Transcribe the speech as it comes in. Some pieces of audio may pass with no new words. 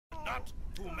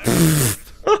Not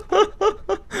too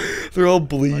many. They're all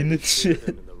bleeding and shit.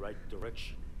 Them in the right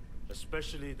direction,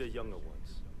 especially the younger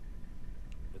ones.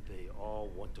 But they all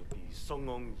want to be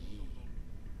Songong Yi.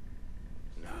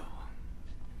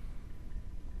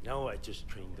 Now I just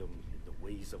train them in the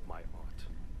ways of my art.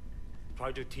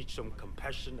 Try to teach them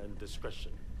compassion and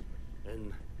discretion,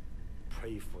 and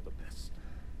pray for the best.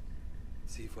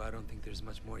 Sifu, I don't think there's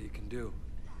much more you can do.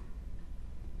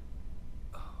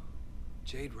 Oh,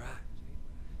 Jade Rat.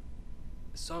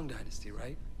 The Song Dynasty,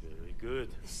 right? Very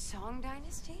good. The Song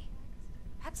Dynasty?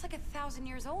 That's like 1,000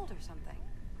 years old or something.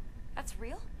 That's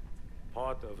real?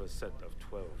 Part of a set of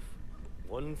 12.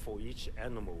 One for each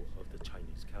animal of the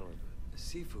Chinese calendar.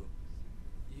 Sifu,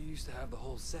 you used to have the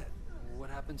whole set. What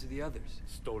happened to the others?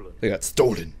 Stolen. They got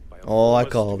stolen. By a Oh, I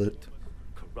former called it. student,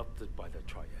 corrupted by the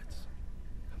triads.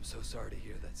 I'm so sorry to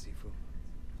hear that, Sifu.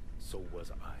 So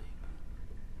was I.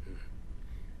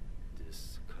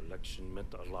 This collection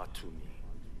meant a lot to me.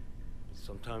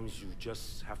 Sometimes you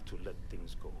just have to let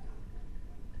things go.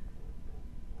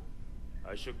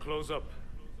 I should close up.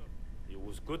 It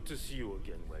was good to see you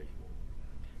again, Wei.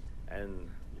 And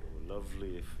your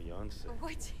lovely fiance.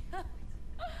 What?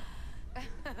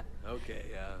 Okay,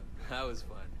 that was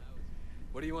fun.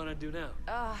 What do you want to do now?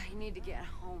 I need to get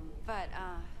home, but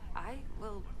I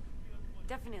will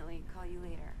definitely call you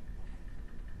later.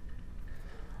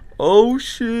 Oh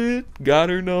shit, got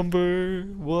her number.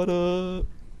 What up?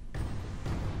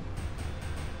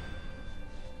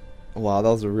 Wow, that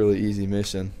was a really easy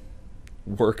mission.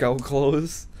 Workout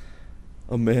clothes,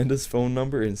 Amanda's phone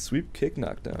number, and sweep kick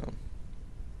knockdown.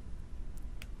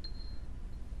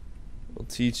 We'll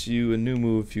teach you a new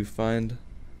move if you find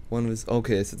one of his.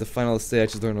 Okay, so the final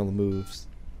stage is learn all the moves.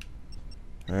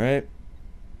 Alright.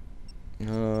 We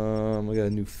got a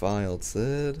new file, it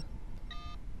said.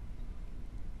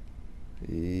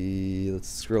 Let's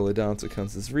scroll it down so it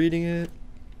counts as reading it.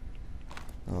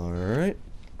 Alright.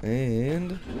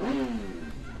 And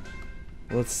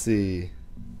let's see.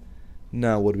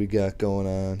 Now what do we got going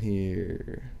on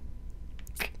here?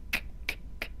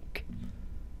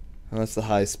 Oh, that's the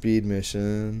high speed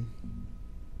mission.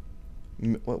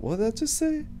 What did that just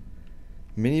say?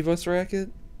 Minibus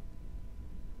racket?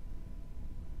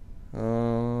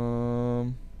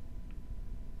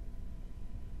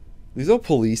 These are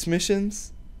police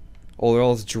missions? Oh, they're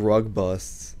all drug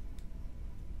busts.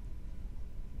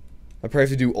 I probably have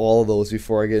to do all of those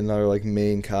before I get another like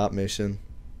main cop mission.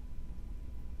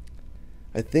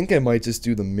 I think I might just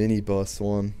do the minibus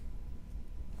one.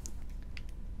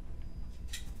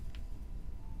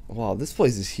 Wow, this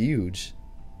place is huge.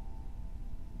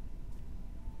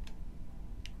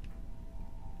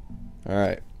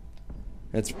 Alright.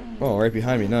 It's right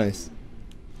behind me, nice.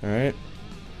 Alright.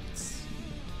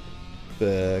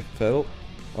 Back pedal.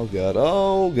 Oh god,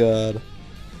 oh god.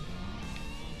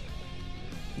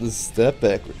 Let's step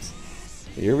backwards.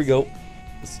 Here we go.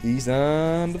 Let's ease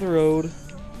onto the road.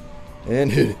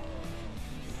 And hit it.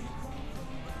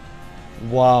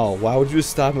 Wow, why would you just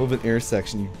stop in an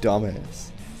intersection, you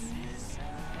dumbass?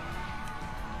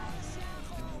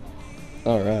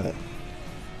 Alright.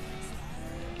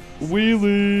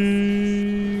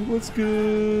 Wheelie! What's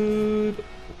good?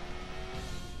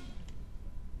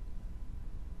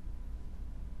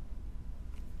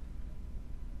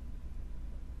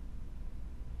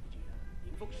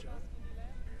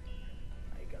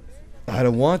 I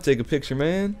don't want to take a picture,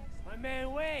 man. My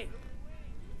man Wei,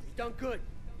 you done good.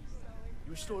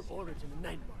 You restored order to the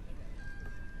night market.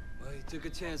 Well, you took a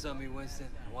chance on me, Winston.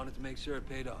 I wanted to make sure it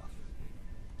paid off.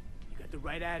 You got the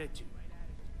right attitude.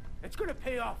 It's gonna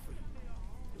pay off for you.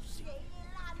 You'll see.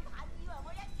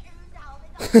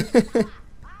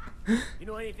 You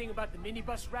know anything about the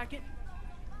minibus racket?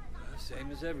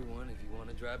 Same as everyone. If you want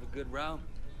to drive a good route,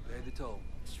 pay the toll.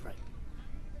 That's right.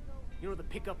 You know the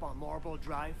pickup on Marlboro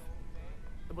Drive?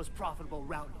 The most profitable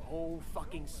route in the whole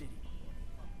fucking city.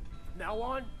 From now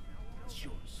on, it's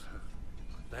yours.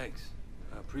 Thanks.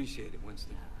 I appreciate it,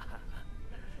 Winston.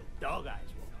 Dog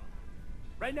eyes will.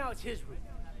 Right now it's his route,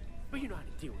 but you know how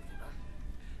to deal with it,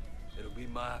 huh? It'll be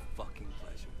my fucking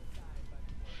pleasure.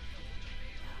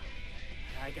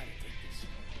 I gotta take this.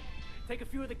 Take a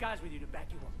few of the guys with you to back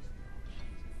you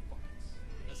up.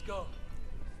 Let's go.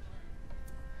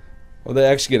 Are they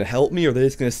actually going to help me, or are they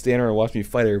just going to stand around and watch me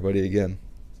fight everybody again?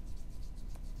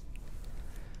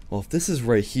 Well, if this is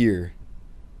right here,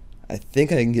 I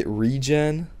think I can get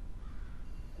regen.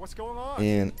 What's going on?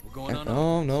 And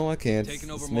oh no, I can't.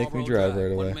 It's make me drive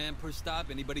right away. One man per stop.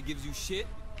 Anybody gives you shit,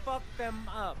 Fuck them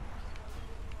up.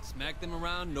 smack them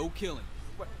around. No killing.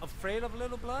 What, afraid of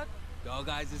little blood? Dog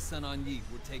Eyes' son on Yi.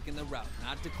 We're taking the route,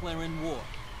 not declaring war.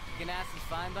 Gas is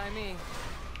fine by me.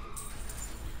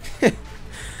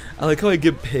 I like how I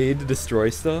get paid to destroy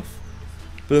stuff,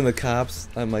 but then the cops,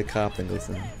 my cop thing goes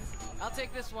in. I'll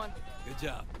take this one. Good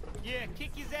job. Yeah,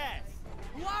 kick his ass.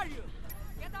 Who are you?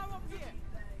 Get out of here.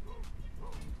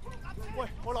 Wait,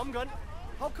 hold on, gun.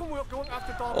 How come we're going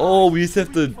after Dom? Oh, we just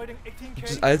have to. Fighting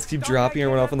 18K? I just keep dropping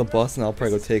everyone off on the bus, and I'll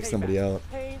probably go take somebody out.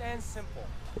 Plain and simple.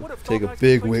 What if Take Dom a has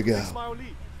big complaints wig to Big out. Smile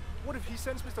Lee? What if he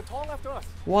sends Mr. Tong after us?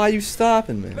 Why are you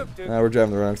stopping, man? Look, dude, Nah, we're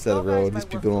driving the wrong side of the Dom road. guys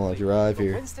These might people work don't for want to me, drive but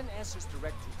here. Winston answers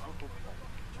direct to Uncle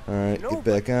Paul. Alright, get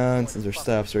back on since our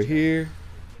stop's right here.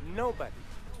 Nobody.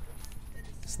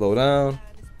 Slow down.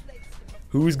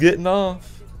 Who's getting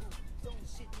off?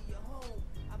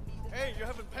 Hey, you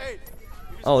haven't paid.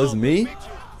 Oh, this is me?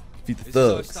 Beat the This is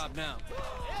our thugs. stop now.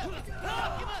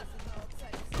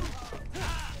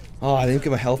 Oh, I didn't get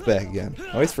my health back again.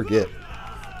 I always forget.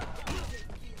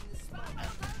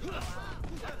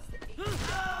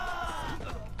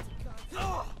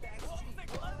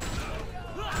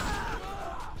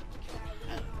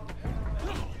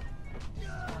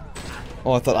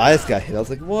 Oh, I thought I just got hit. I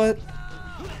was like, what?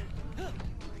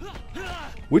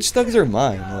 Which thugs are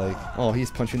mine? Like, oh, he's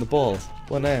punching the balls.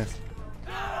 What an ass.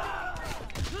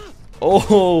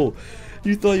 Oh,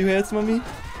 you thought you had some on me?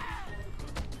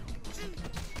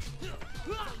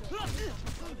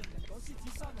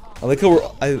 I like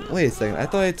how wait a second. I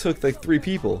thought I took like 3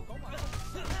 people.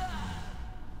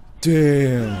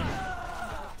 Damn.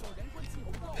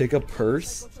 Pick up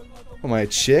purse? Am I a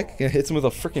chick? Gonna hit someone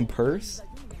with a freaking purse?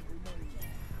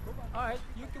 Alright,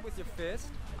 you can with your fist.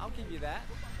 I'll give you that.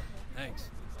 Thanks.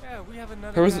 Yeah, we have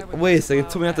another There was, guy with wait a us second.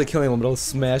 while Told me not to back. kill anyone, but I was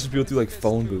smashing people through like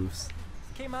phone booths.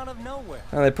 Came out of nowhere.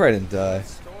 Oh, they probably didn't die.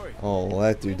 Story. Oh, well,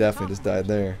 that dude definitely just died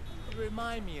there. You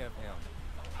remind me of him.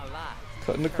 A lot.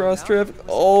 Cutting across traffic.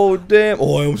 Oh, damn.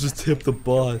 Oh, I almost just tipped the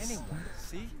bus. Anyone,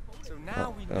 see? So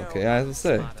now we know. Okay, I was gonna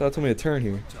say. I thought it told me to turn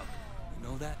here. You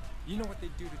know that? You know what they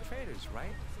do to traitors,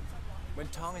 right? When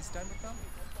Tong is done with them,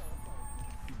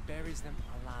 he buries them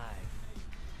alive.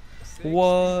 600.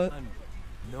 What?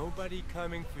 Nobody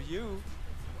coming for you.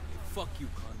 Fuck you,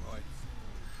 Conroy.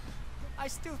 I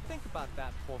still think about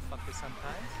that poor fucker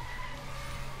sometimes.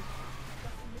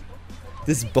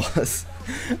 This bus.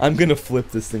 I'm gonna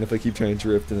flip this thing if I keep trying to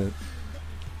drift in it.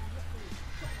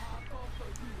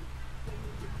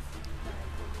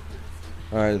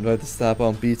 Alright, do I have to stop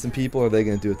on beat some people, or are they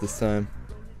gonna do it this time?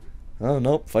 Oh,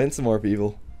 nope, fighting some more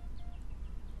people.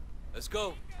 Let's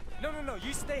go. No,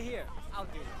 you stay here. I'll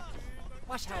do it.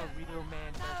 Watch how a real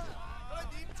man does it.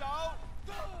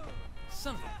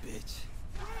 Son of a bitch.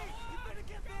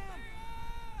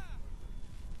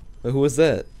 Wait, who was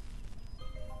that?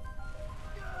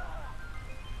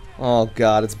 Oh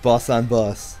god, it's bus on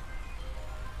bus.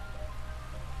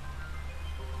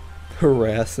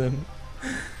 Harass him.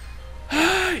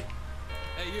 Hey,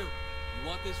 you. You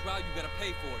want this route, you gotta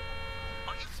pay for it.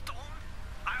 Are you stoned?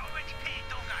 I already paid,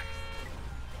 don't I?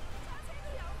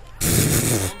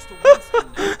 Belongs to Winston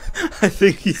now. I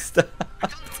think he stopped. I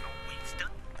don't know Winston.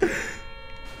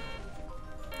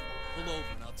 Pull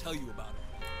over and I'll tell you about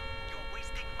it. You're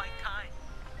wasting my time.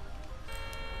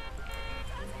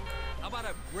 How about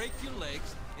I break your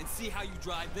legs and see how you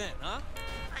drive then, huh?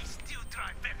 I still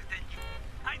drive better than you.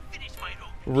 I finished my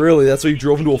road. Really? That's why you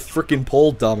drove into a freaking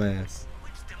pole, dumbass.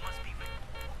 Winston must be with.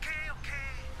 Okay,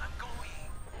 I'm going.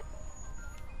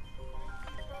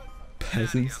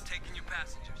 Peasants. I'm taking your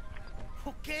passengers.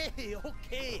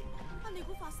 Okay.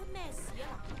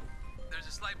 There's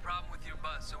a slight problem with your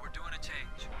bus, so we're doing a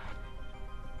change.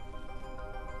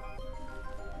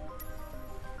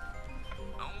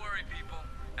 Don't worry, people.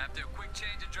 After a quick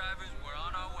change of drivers, we're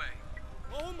on our way.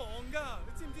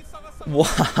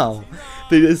 Wow.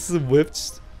 They just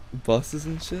whipped buses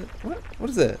and shit? What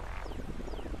is that?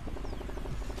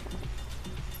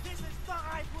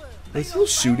 Are they still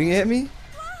shooting at me?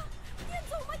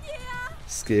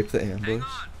 Escape the ambush.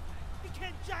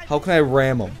 How can I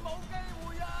ram them?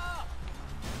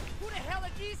 Who the hell are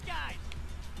these guys?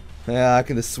 Yeah, I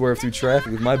can just swerve through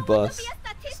traffic with my bus.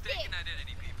 Mistaken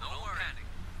identity, people. Don't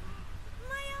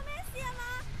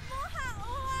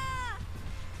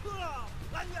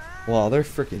panic. Wow, they're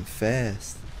freaking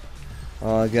fast.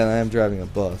 Oh, again, I am driving a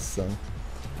bus, so.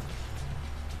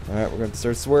 Alright, we're going to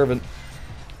start swerving.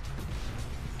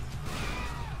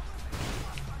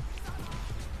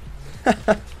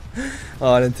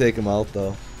 Oh, I didn't take him out,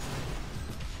 though.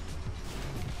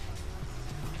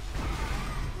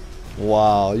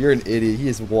 Wow, you're an idiot. He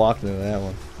just walked into that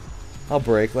one. I'll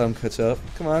brake, let him catch up.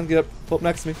 Come on, get up, pull up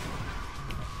next to me.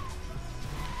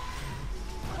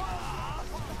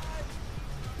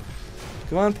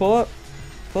 Come on, pull up.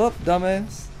 Pull up,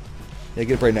 dumbass. Yeah,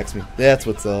 get right next to me. That's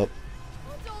what's up.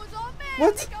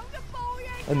 What?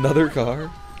 Another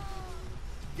car?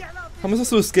 How am I supposed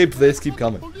to escape if they just keep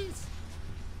coming?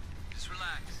 Just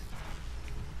relax.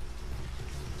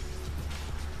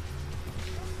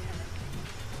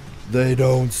 They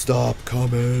don't stop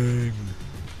coming.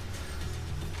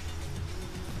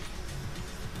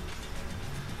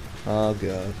 Oh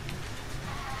god.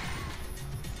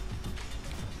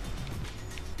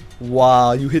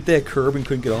 Wow, you hit that curb and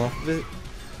couldn't get off of it?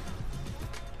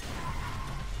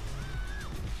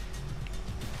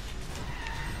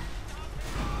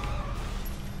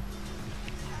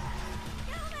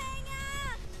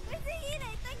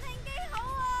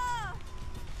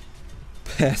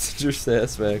 Passenger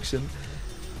satisfaction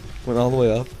went all the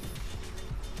way up.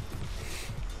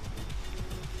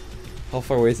 How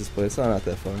far away is this place? Oh, not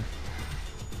that far.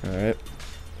 Alright.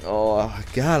 Oh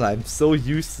god, I'm so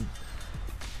used to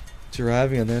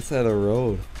driving on that side of the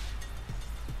road.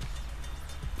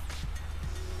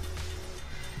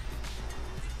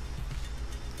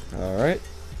 Alright.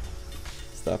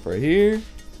 Stop right here.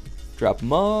 Drop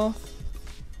them off.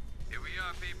 Here we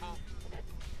are, people.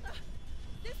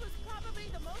 This was probably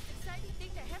the most exciting thing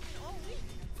that happened all week.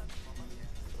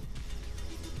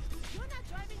 You're not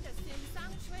driving the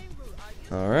Simsang train route, are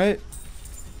you? Alright.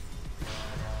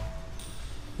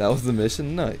 That was the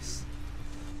mission. Nice.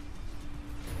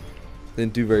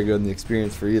 Didn't do very good in the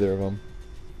experience for either of them.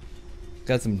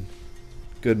 Got some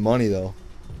good money though.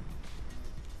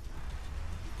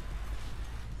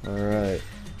 Alright.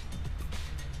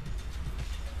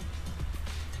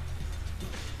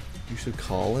 You should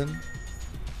call him.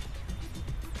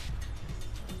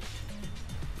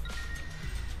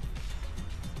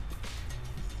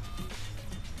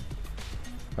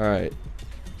 Alright.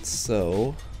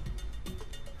 So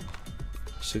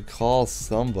should call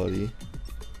somebody.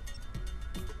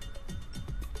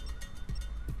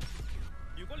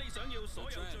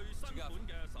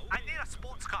 I need a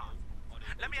sports car.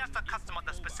 Let me ask the customer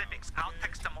the specifics. I'll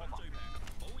text them over.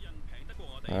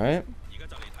 Alright.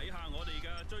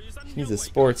 He needs a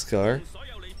sports car.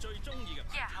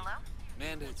 Yeah, hello?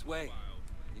 Amanda, it's Wei.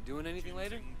 You doing anything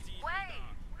later? Wei,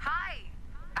 hi.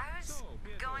 I was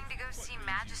going to go see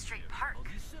Magistrate Park.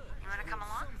 You want to come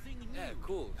along? Yeah,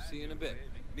 cool. See you in a bit.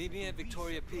 Meet me at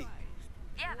Victoria Peak.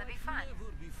 Yeah, that'd be fun.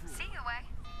 See you, Wei.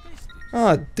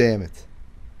 Ah, damn it.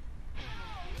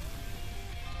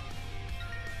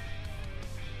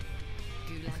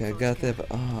 Okay, I got that, but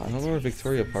I don't know where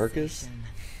Victoria Park is.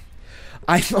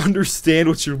 I understand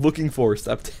what you're looking for.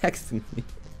 Stop texting me.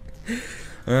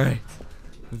 Alright.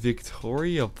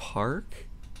 Victoria Park?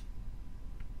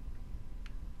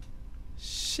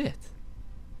 Shit.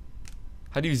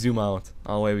 How do you zoom out?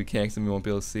 Oh wait, we can't because we won't be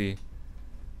able to see.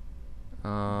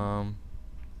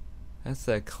 That's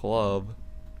that club.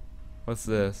 What's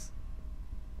this?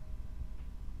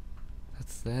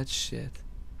 That's that shit.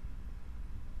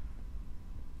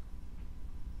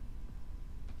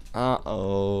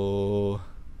 Uh-oh.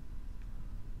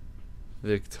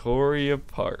 Victoria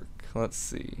Park. Let's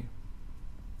see.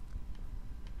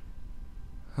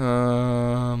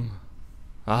 Oh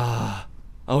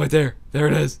wait, there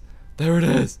it is. There it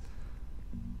is.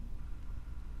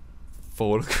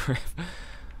 Photograph.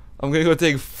 I'm gonna go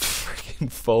take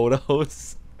freaking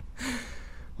photos.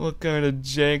 What kind of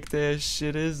janked ass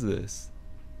shit is this?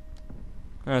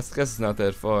 I guess it's not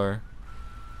that far.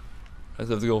 I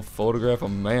just have to go photograph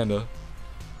Amanda.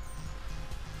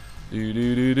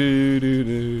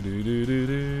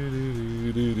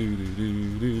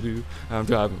 I'm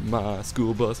driving my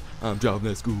school bus. I'm driving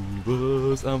that school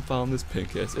bus. I'm following this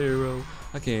pink ass arrow.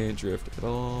 I can't drift at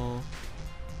all.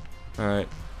 Alright.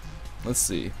 Let's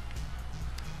see.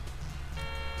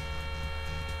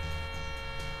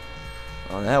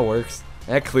 Oh, that works.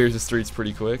 That clears the streets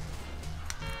pretty quick.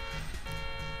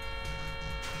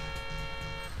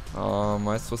 Am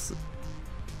I supposed to?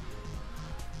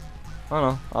 I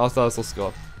don't know. I thought I was supposed to go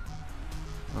up.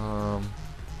 Alright,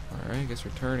 I guess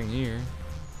we're turning here.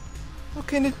 What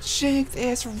kind of janked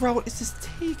ass route is this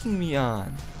taking me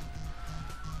on?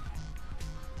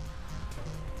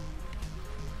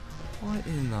 What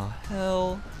in the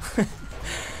hell?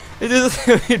 It doesn't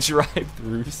let me drive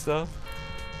through stuff.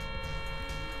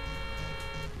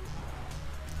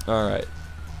 Alright.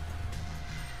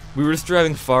 We were just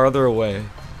driving farther away.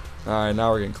 Alright, now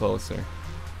we're getting closer.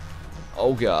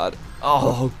 Oh god.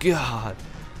 Oh god.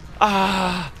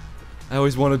 Ah! I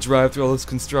always want to drive through all those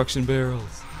construction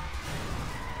barrels.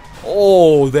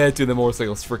 Oh, that dude in the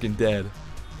motorcycle's freaking dead.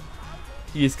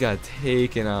 He just got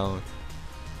taken out.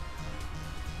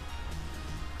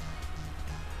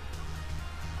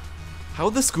 How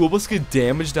would the school bus get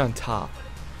damaged on top?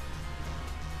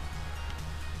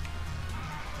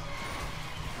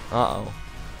 Uh-oh.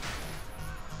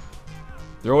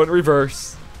 Throw it in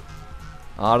reverse.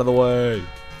 Out of the way.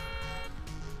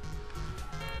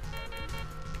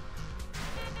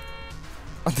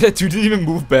 That dude didn't even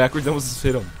move backwards. That almost just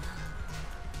hit him.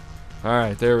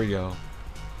 Alright, there we go.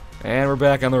 And we're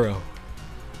back on the road.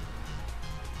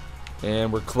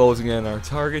 And we're closing in our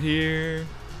target here.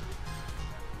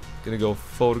 Gonna go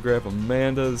photograph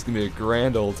Amanda. This is gonna be a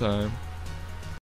grand old time.